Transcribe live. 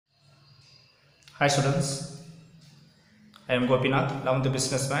Hi students, I am Gopinath, 11th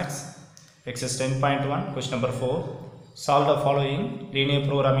Business Maths, exercise 10.1, question number 4. Solve the following linear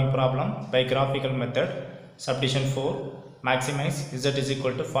programming problem by graphical method. Subdivision 4, maximize z is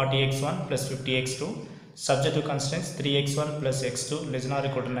equal to 40x1 plus 50x2, subject to constraints 3x1 plus x2 less than or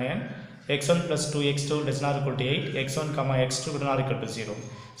equal to 9, x1 plus 2x2 less than or equal to 8, x1 comma x2 greater than or equal to 0.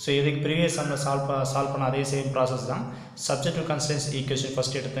 So, இதுக்கு previous sum solve பண்ண அதே same process தான். Subject to constraints equation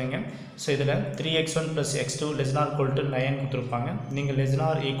first எடுத்துங்க. So, இதில் 3x1 plus x2 less than or equal to 9 கொடுத்துருப்பாங்க. நீங்கள் less than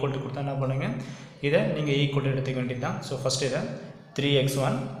or equal to கொடுத்தா என்ன பண்ணுங்க, இதை நீங்கள் equal to எடுத்துக்க வேண்டியது தான். So, first இதை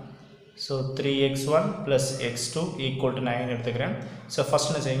 3x1, so 3x1 plus x2 equal to 9 எடுத்துக்கிறேன். So, first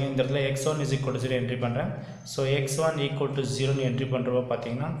என்ன செய்யுங்க, இந்த இடத்துல x1 is equal to 0 entry பண்ணுறேன். So, x1 equal to 0 entry பண்ணுறப்போ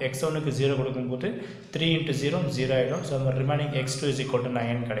பார்த்தீங்கன்னா x1க்கு 0 கொடுக்கும்போது 3 into 0 0 ஆகிடும். So, remaining x2 is equal to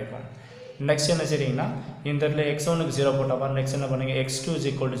 9 கிடைக்கும். நெக்ஸ்ட் என்ன செய்றீங்கன்னா, இந்த இடத்துல x1க்கு 0 போட்டால் பாருங்க, நெக்ஸ்ட் என்ன பண்ணுங்க, x2 is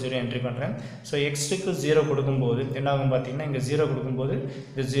equal to 0 entry பண்ணுறேன். ஸோ x2க்கு 0 கொடுக்கும்போது என்ன ஆகும் பார்த்தீங்கன்னா, இங்கே 0 கொடுக்கும்போது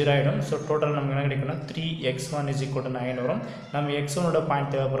இது 0 ஆகிடும். ஸோ டோட்டல் நமக்கு என்ன கிடைக்கும்னா 3x1 is equal to 9 வரும். நம்ம x1ஓட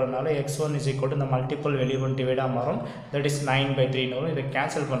point தேவைப்படுறதுனால x1 is equal to இந்த மல்டிபிள் வெளியே வந்து டிவைடாக மாறும். தட் இஸ் 9/3 வரும். இதை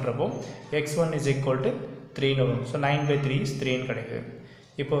கேன்சல் பண்ணுறப்போ x1 is equal to 3 வரும். ஸோ 9/3 is 3 கிடைக்குது.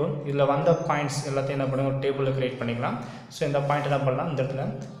 இப்போ இதில் வந்த பாயிண்ட்ஸ் எல்லாத்தையும் என்ன பண்ணுங்க, ஒரு டேபிளில் க்ரியேட் பண்ணிக்கலாம். ஸோ இந்த பாயிண்ட் என்ன பண்ணலாம், இந்த இடத்துல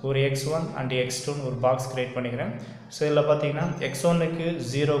ஒரு x1 அண்ட் x2 ஒரு பாக்ஸ் க்ரியேட் பண்ணிக்கிறேன். ஸோ இதில் பார்த்தீங்கன்னா x1க்கு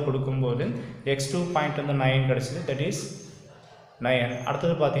 0 கொடுக்கும்போது x2 பாயிண்ட் வந்து 9 கிடச்சிது, தட் இஸ் 9.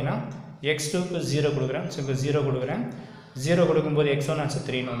 அடுத்தது பார்த்தீங்கன்னா x2க்கு 0 கொடுக்குறேன். ஸோ இங்கே 0 கொடுக்குறேன். 0 கொடுக்கும்போது x1 ஆன்சர்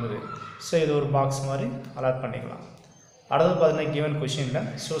 3 வந்தது. ஸோ இது ஒரு பாக்ஸ் மாதிரி அலாட் பண்ணிக்கலாம். அடுத்தது பார்த்தீங்கன்னா கிவன் கொஷினில்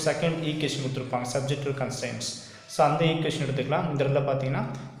ஸோ செகண்ட் ஈக்குவேஷன் கொடுத்துருப்பாங்க, சப்ஜெக்ட் டு கன்ஸ்ட்ரெயின்ட்ஸ். ஸோ அந்த ஈக்குவேஷன் எடுத்துக்கலாம். இந்த இடத்துல பார்த்தீங்கன்னா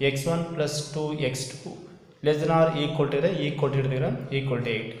x1 plus 2x2 less than or equal to equal to எடுத்துக்கிறேன், equal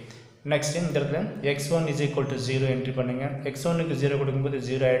to 8. நெக்ஸ்ட் இந்த இடத்துல x1 is equal to 0 entry பண்ணுங்க. x1க்கு 0 கொடுக்கும்போது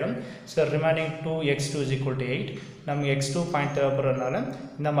 0 ஆகிடும். So remaining 2x2 is equal to 8. நம்ம x2 பாயிண்ட் தேவைப்படுறதுனால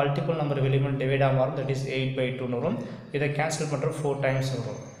இந்த மல்டிபிள் நம்பர் எலிமெண்ட் டிவைடாக மாறும், தட் இஸ் 8/2 வரும். இதை கேன்சல் பண்ணுற 4 டைம்ஸ்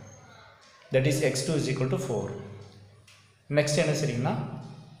வரும், that is x2 is equal to 4. Next என்ன சரிங்கன்னா,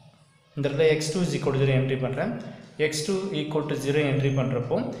 இந்த இடத்துல x2 is equal to 0 entry பண்ணுறேன். x2 equal to 0 என்ட்ரி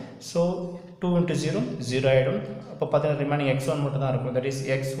பண்ணுறப்போ ஸோ 2 into 0 0 ஆகிடும். அப்போ பார்த்தீங்கன்னா ரிமைனிங் x1 மட்டும் தான் இருக்கும், that is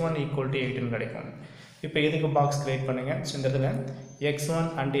x1 equal to 8 கிடைக்கும். இப்போ எதுக்கு பாக்ஸ் க்ரியேட் பண்ணுங்கள். ஸோ இந்த இடத்துல x1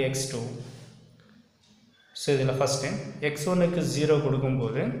 and x2. ஸோ இதில் ஃபஸ்ட் டைம் x1க்கு 0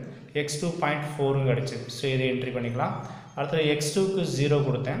 கொடுக்கும்போது x2 0.4 கிடச்சிது. ஸோ இதை என்ட்ரி பண்ணிக்கலாம். அடுத்தது x2க்கு 0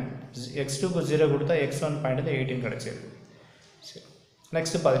 கொடுத்தேன். x2க்கு 0 கொடுத்தா x1 0.18 கிடச்சிது. சரி,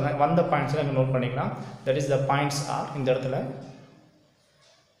 நெக்ஸ்ட் பார்த்தீங்கன்னா வந்த பாயிண்ட்ஸில் அங்கே நோட் பண்ணிக்கலாம். That is the points R, இந்த இடத்துல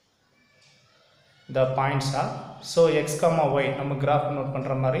the points R. So X comma Y நம்ம கிராஃப் நோட்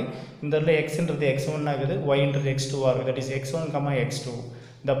பண்ணுற மாதிரி இந்த இடத்துல எக்ஸ்ன்றது x1 ஆகுது, ஒய்ன்றது x2 ஆகுது. That is x1 comma x2.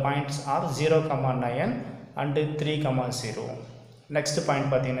 The points R 0, 9 and 3, 0. Next point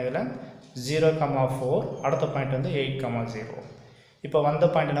பார்த்தீங்கன்னா இதில் 0, 4. அடுத்த பாயிண்ட் வந்து 8, 0. இப்போ வந்த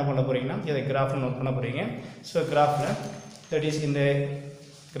பாயிண்ட் என்ன பண்ண போகிறீங்கன்னா, இதை கிராஃபில் நோட் பண்ண போகிறீங்க. ஸோ கிராஃபில் தட் இஸ் இந்த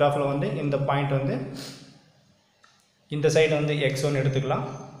கிராஃபில் வந்து இந்த பாயிண்ட் வந்து இந்த சைடு வந்து x1 எடுத்துக்கலாம்.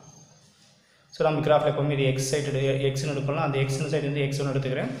 ஸோ நம்ம கிராஃபில் எப்போவுமே இது எக்ஸ் சைடு எக்ஸ்னு எடுக்கலாம். அந்த எக்ஸ்னு சைடு வந்து x1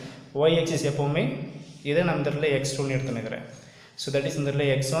 எடுத்துக்கிறேன். ஒய் எக்ஸிஸ் எப்போவுமே இதை நம்ம இந்த இடத்துல x2 எடுத்துனுக்கிறேன். ஸோ தட் இஸ் இந்த இடத்துல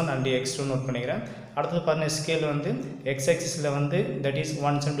x1 அண்ட் x2 நோட் பண்ணிக்கிறேன். அடுத்தது பார்த்தீங்கன்னா ஸ்கேல் வந்து x ஆக்சிஸில் வந்து that is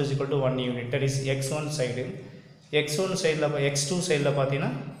 1 cm is equal to 1 unit. That is x1 side. x1 சைடில் x2 சைடில்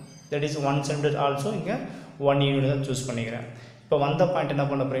பார்த்தீங்கன்னா தட் இஸ் 1 cm ஆல்சோ இங்கே 1 unit தான் சூஸ் பண்ணிக்கிறேன். இப்போ வந்த பாயிண்ட் என்ன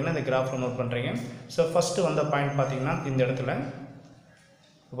பண்ண போகிறீங்கன்னா இந்த கிராஃபில் நோட் பண்ணுறீங்க. ஸோ ஃபஸ்ட்டு வந்த பாயிண்ட் பார்த்தீங்கன்னா இந்த இடத்துல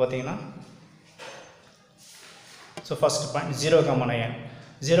பார்த்தீங்கன்னா so first point 0, 9.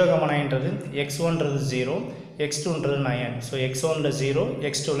 0, 9ன்றது x1ன்றது 0, x2ன்றது 9. So x1ல 0,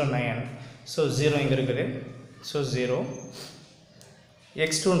 x2ல 9. So 0 இங்கே இருக்குது. ஸோ 0,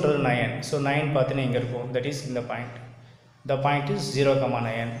 x2ன்றது 9. ஸோ 9 பார்த்தீங்கன்னா இங்கே இருக்கும், தட் இஸ் இந்த point. The point is 0,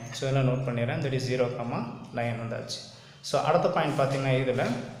 9. So இதெல்லாம் நோட் பண்ணிடுறேன். தட் இஸ் 0, 9 வந்தாச்சு. ஸோ அடுத்த பாயிண்ட் பார்த்தீங்கன்னா இதில்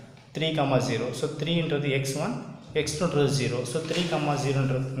 3, 0. So 3ன்றது x1, x2ன்றது 0. ஸோ 3,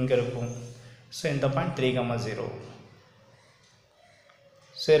 0ன்றது இங்கே இருக்கும். ஸோ இந்த பாயிண்ட் 3, 0.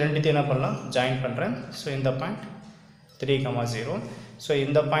 ஸோ ரெண்டுத்தையும் என்ன பண்ணலாம், ஜாயின் பண்ணுறேன். ஸோ இந்த பாயிண்ட் 3, 0. ஸோ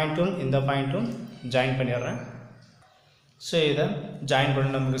இந்த பாயிண்ட்டும் ஜாயின் பண்ணிடுறேன். ஸோ இதை ஜாயின் பண்ணி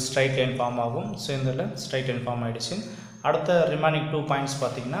நமக்கு ஸ்ட்ரைட் லைன் ஃபார்ம் ஆகும். ஸோ இந்த இதில் ஸ்ட்ரைட் லைன் ஃபார்ம் ஆகிடுச்சு. அடுத்த ரிமைனிங் 2 பாயிண்ட்ஸ்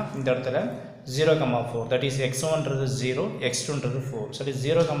பார்த்தீங்கன்னா இந்த இடத்துல 0, 4. That is x1ன்றது 0, x2ன்றது 4. So it is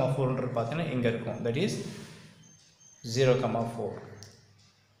 0, 4ன்றது பார்த்தீங்கன்னா இங்கே இருக்கும். That is 0, 4.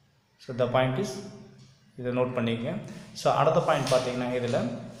 So the point is இதை நோட் பண்ணிக்கங்க. ஸோ அடுத்த பாயிண்ட் பார்த்தீங்கன்னா இதில்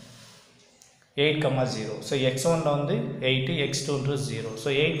 8, 0. So x1 வந்து 8, x2 0. So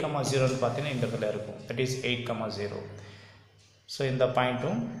 8, 0 பார்த்தீங்கன்னா இந்த இடத்துல இருக்கும். That is 8, 0. So இந்த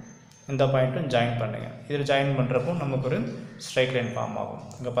பாயிண்ட்டும் ஜாயின் பண்ணுங்க. இதில் ஜாயின் பண்ணுறப்போ நமக்கு ஒரு ஸ்ட்ரைட் லைன் ஃபார்ம் ஆகும்.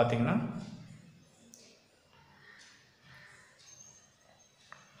 இங்கே பார்த்தீங்கன்னா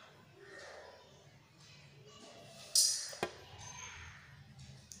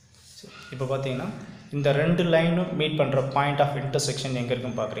இப்போ பார்த்தீங்கன்னா இந்த ரெண்டு லைனும் மீட் பண்ணுற பாயிண்ட் ஆஃப் இன்டர்செக்ஷன் எங்கே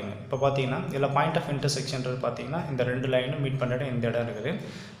இருக்குன்னு பார்க்குறீங்க. இப்போ பார்த்தீங்கன்னா இதில் பாயிண்ட் ஆஃப் இன்டர்செக்ஷன்றது பார்த்தீங்கன்னா இந்த ரெண்டு லைனும் மீட் பண்ணுற இந்த இடம் இருக்குது.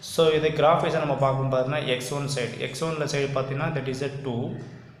 ஸோ இதை கிராஃபைஸாக நம்ம பார்க்கும் பார்த்தீங்கன்னா x1 சைடு, x1 சைடு பார்த்தீங்கன்னா தட் இஸ் 2,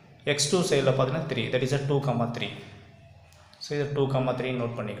 x2 சைடில் பார்த்தீங்கன்னா 3, தட் இஸ் 2, 3. ஸோ இது 2, 3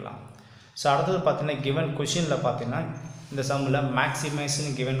 நோட் பண்ணிக்கலாம். ஸோ அடுத்தது பார்த்தீங்கன்னா கிவன் கொஷினில் பார்த்தீங்கன்னா இந்த சம்மில்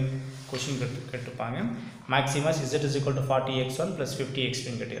மேக்ஸிமைஸ்னு given question கேட்டுப்பாங்க. Maximise z is equal to 40x1 plus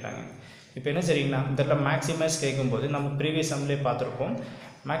 50x2 கேட்டுக்கிறாங்க. இப்போ என்ன சரிங்கன்னா இந்த இடத்துல மேக்ஸிமைஸ் கேட்கும்போது நம்ம ப்ரீவியஸ் சம்லேயே பார்த்துருக்கோம்.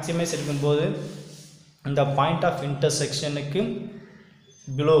 மேக்ஸிமைஸ் இருக்கும்போது இந்த பாயிண்ட் ஆஃப் இன்டர்செக்ஷனுக்கு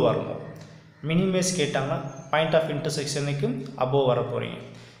பிலோ வரணும். மினிமைஸ் கேட்டாங்கன்னா பாயிண்ட் ஆஃப் இன்டர்செக்ஷனுக்கு அபோவ் வர போகிறீங்க.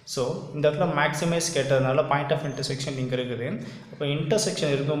 ஸோ இந்த இடத்துல மேக்ஸிமைஸ் கேட்டதுனால பாயிண்ட் ஆஃப் இன்டர்செக்ஷன் இங்கே இருக்குது. அப்போ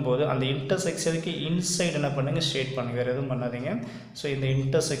இன்டர்செக்ஷன் இருக்கும்போது அந்த இன்டர்செக்ஷனுக்கு இன்சைடு என்ன பண்ணுங்கள், ஸ்ட்ரெயிட் பண்ணுங்கள், வேறு எதுவும் பண்ணாதீங்க. ஸோ இந்த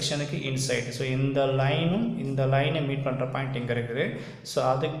இன்டர்செக்ஷனுக்கு இன்சைடு, ஸோ இந்த லைனை மீட் பண்ணுற பாயிண்ட் இங்கே இருக்குது. ஸோ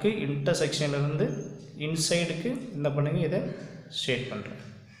அதுக்கு இன்டர்செக்ஷன்லேருந்து இன்சைடுக்கு என்ன பண்ணுங்கள், இதை ஸ்ட்ரெயிட் பண்ணுறேன்.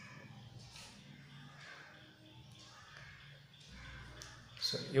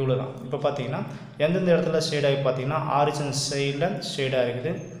 ஸோ இவ்வளோ தான். இப்போ பார்த்தீங்கன்னா எந்தெந்த இடத்துல ஷேடாகி பார்த்தீங்கன்னா ஆரிஜின் சைடில் ஷேடாக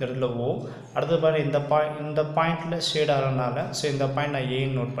இருக்குது இந்த இடத்துல O. அடுத்த பாயிண்ட் இந்த பாயிண்டில் ஷேட் ஆகிறதுனால ஸோ இந்த பாயிண்ட் நான்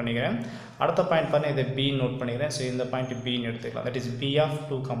ஏன்னு நோட் பண்ணிக்கிறேன். அடுத்த பாயிண்ட் பார்த்தீங்கன்னா இதை B நோட் பண்ணிக்கிறேன். ஸோ இந்த பாயிண்ட் பின்னு எடுத்துக்கலாம். That is B of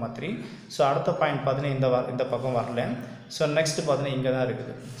 2, 3. So அடுத்த பாயிண்ட் பார்த்தீங்கன்னா இந்த பக்கம் வரல. ஸோ நெக்ஸ்ட்டு பார்த்தீங்கன்னா இங்கே தான்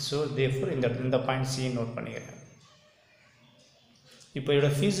இருக்குது. ஸோ தேர்ஃபோர் இந்த பாயிண்ட் C நோட் பண்ணிக்கிறேன். இப்போ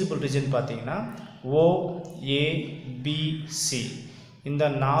இதோட ஃபீஸிபிள் ரீஜன் பார்த்தீங்கன்னா OABC. இந்த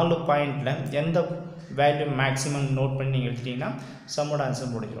 4 பாயிண்டில் எந்த வேல்யூ மேக்ஸிமம் நோட் பண்ணி நீங்கள் எடுத்துட்டிங்கன்னா சம்மோட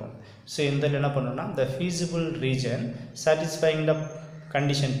ஆன்சர் முடிஞ்சிடும். ஸோ இந்த என்ன பண்ணணும்னா the feasible region satisfying the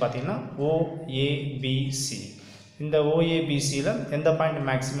condition பார்த்தீங்கன்னா OABC. இந்த OABCயில் எந்த பாயிண்ட்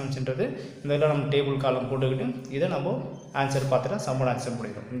மேக்ஸிமம்ஸ்ன்றது இந்த இதில் நம்ம டேபிள் காலம் போட்டுக்கிட்டு இதை நம்ம ஆன்சர் பார்த்துட்டா சம்மோட ஆன்சர்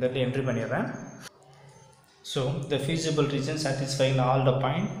முடியும். இந்த இடத்துல என்ட்ரி பண்ணிடுறேன். So the feasible region satisfying all the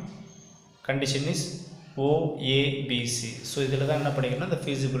point condition is OABC. So இதில் தான் என்ன பண்ணிக்கணும்னா இந்த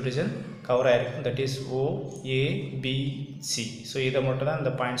feasible region கவர் ஆகிருக்கும். That is OABC. ஸோ இதை மட்டும் தான்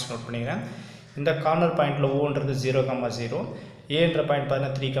இந்த பாயிண்ட்ஸ் நோட் பண்ணிக்கிறேன். இந்த கார்னர் பாயிண்டில் ஓன்றது 0, 0, ஏன்ற பாயிண்ட்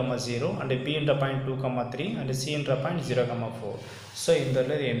பார்த்தீங்கன்னா 3, 0 and பின்ற point 2, 3 and சின்ற point 0, 4. So இந்த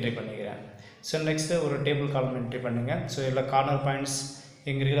இதில் என்ட்ரி பண்ணிக்கிறேன். ஸோ நெக்ஸ்ட்டு ஒரு டேபிள் காலம் என்ட்ரி பண்ணுங்கள். ஸோ இதில் கார்னர் பாயிண்ட்ஸ்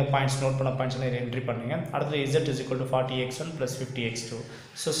இங்கே இருக்கிற பாயிண்ட்ஸ் நோட் பண்ண பாயிண்ட்ஸ்லாம் இதை என்ட்ரி பண்ணுங்கள். அடுத்தது z is equal to 40x1 plus 50x2.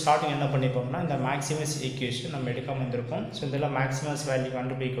 So starting என்ன பண்ணிப்போம்னா இந்த மேக்ஸிமஸ் ஈக்குவேஷன் நம்ம எடுக்காமல் வந்திருக்கோம். ஸோ இதெல்லாம் மேக்ஸிமஸ் வேல்யூ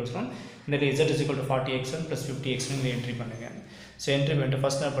கண்டுபிடிக்கோம். இந்த z is equal to 40x1 plus 50x2 இதை என்ட்ரி பண்ணுங்கள். ஸோ என்ட்ரி பண்ணிட்டு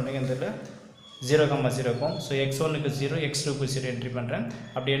ஃபஸ்ட் என்ன பண்ணுங்கள், இந்த 0, 0 இருக்கும். ஸோ x1க்கு 0, x2க்கு 0 என்ட்ரி பண்ணுறேன்.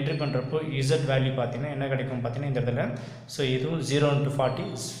 அப்படி என்ட்ரி பண்ணுறப்போ z வேல்யூ பார்த்தீங்கன்னா என்ன கிடைக்கும் பார்த்தீங்கன்னா இந்த இடத்துல. ஸோ இதுவும் 0 into 40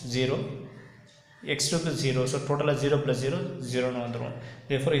 0, x2க்கு 0. ஸோ டோட்டலாக 0 plus 0 0ன்னு வந்துடும்.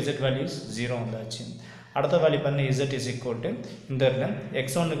 therefore z வேல்யூ இஸ் 0 வந்தாச்சு. அடுத்த வேல்யூ பார்த்தீங்கன்னா z is equal to இந்த இடத்துல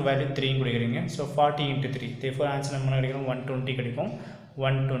x1க்கு வேல்யூ 3 கொடுக்குறீங்க. So 40 into 3. therefore ஆன்சர் நம்ம கிடைக்கும் 120 கிடைக்கும்.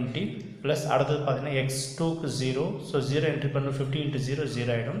 120 ப்ளஸ் அடுத்தது பார்த்தீங்கன்னா x2க்கு 0. ஸோ 0 என்ட்ரி பண்ண 50 into 0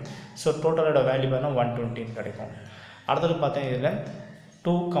 0 ஆகிடும். ஸோ டோட்டலோட வேல்யூ பார்த்தீங்கன்னா 120 கிடைக்கும். அடுத்தது பார்த்தீங்கன்னா இதில்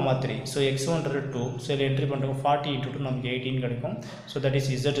 2, 3. ஸோ x1ன்றது 2. ஸோ இதில் என்ட்ரி பண்ணுறோம் 40 into 2 நமக்கு 18 கிடைக்கும். So that is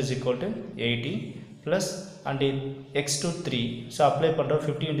z is equal to 80 plus and x2 3. So apply பண்ணுறோம்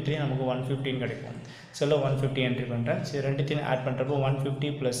 50 into 3 நமக்கு 115 கிடைக்கும். ஸோ இல்லை 150 என்ட்ரி பண்ணுறேன். ஸோ ரெண்டுத்தையும் ஆட் பண்ணுறப்போ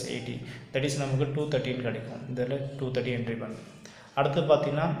 150 ப்ளஸ் 80 தட் இஸ் நமக்கு 213 கிடைக்கும். இதில் 230 என்ட்ரி பண்ணுறோம். அடுத்து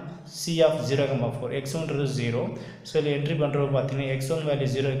பார்த்தீங்கன்னா C of 0, 4. x1ன்றது 0. ஸோ இதில் என்ட்ரி பண்ணுறப்போ பார்த்தீங்கன்னா x1 வேல்யூ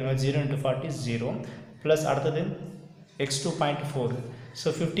 0 இருக்குன்னா 0 into 40 0 ப்ளஸ் அடுத்தது x2 0.4. ஸோ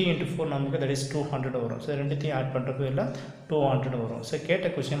 50 into 4 நமக்கு தட் இஸ் 200 வரும். ஸோ ரெண்டுத்தையும் ஆட் பண்ணுறப்போ இல்லை 200 வரும். ஸோ கேட்ட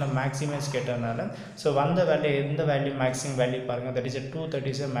கொஸ்டினில் மேக்ஸிமைஸ் கேட்டதுனால ஸோ வந்த வேல்யூ எந்த வேல்யூ மேக்ஸிமம் வேல்யூ பாருங்கள், that is 230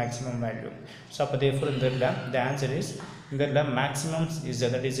 is maximum value. So அப்போ தேர்ஃபோர் இந்த இதில் த ஆன்சர் இஸ் இந்த இதில் maximum is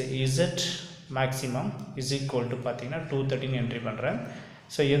that is z maximum is equal to பார்த்தீங்கன்னா 230 என்ட்ரி பண்ணுறேன்.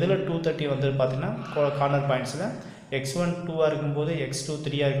 ஸோ எதில் 230 வந்து பார்த்தீங்கன்னா கார்னர் பாயிண்ட்ஸில் x1 2 இருக்கும்போது x2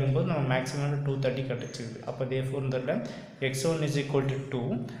 3 இருக்கும்போது நம்ம மேக்ஸிமம் 230 கிடச்சிது. அப்போ தேர்ஃபோர் இந்த x1 is equal to 2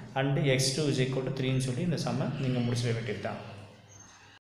 and x2 is equal to 3ன்னு சொல்லி இந்த சம்மை நீங்கள் முடிச்சிட வேண்டியது தான்.